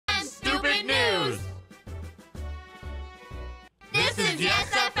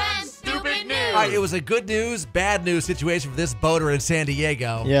SFM stupid news. All right, it was a good news, bad news situation for this boater in San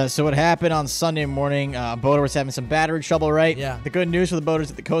Diego. Yeah, so what happened on Sunday morning, a boater was having some battery trouble, right? Yeah. The good news for the boaters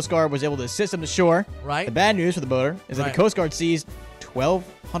is that the Coast Guard was able to assist them to shore. Right. The bad news for the boater is that the Coast Guard seized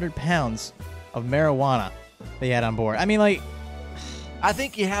 1,200 pounds of marijuana they had on board. I mean, like... I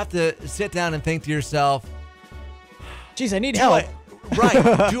think you have to sit down and think to yourself, geez, I need help.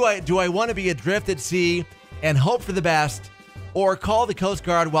 Do I want to be adrift at sea and hope for the best, or call the Coast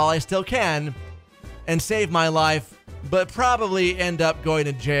Guard while I still can and save my life, but probably end up going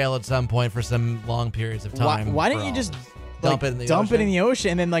to jail at some point for some long periods of time? Why didn't you just dump it in the dump ocean? it in the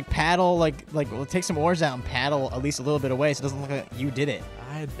ocean and then like paddle, well, take some oars out and paddle at least a little bit away so it doesn't look like you did it?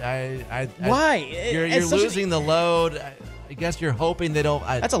 Why? You're losing the load. I guess you're hoping they don't.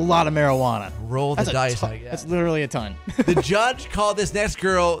 That's a lot of marijuana. Roll the dice, I guess. That's literally a ton. The judge called this next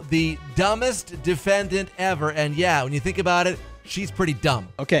girl the dumbest defendant ever. And yeah, when you think about it, she's pretty dumb.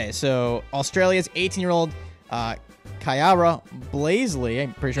 Okay, so Australia's 18-year-old Kyara Blaisley,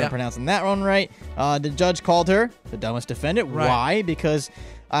 I'm pretty sure I'm pronouncing that one right. The judge called her the dumbest defendant. Right. Why? Because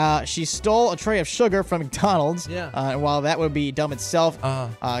she stole a tray of sugar from McDonald's. Yeah. And while that would be dumb itself,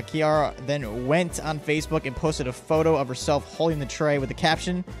 Kiara then went on Facebook and posted a photo of herself holding the tray with the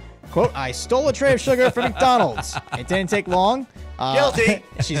caption, quote, "I stole a tray of sugar from McDonald's." It didn't take long. Guilty.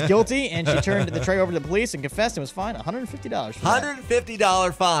 She's guilty, and she turned the tray over to the police and confessed and was fined $150 for that.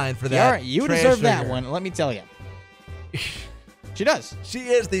 $150 fine for that. Kiara, you tray of deserve sugar. that one, let me tell you. She does. She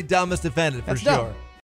is the dumbest defendant for That's sure. dumb.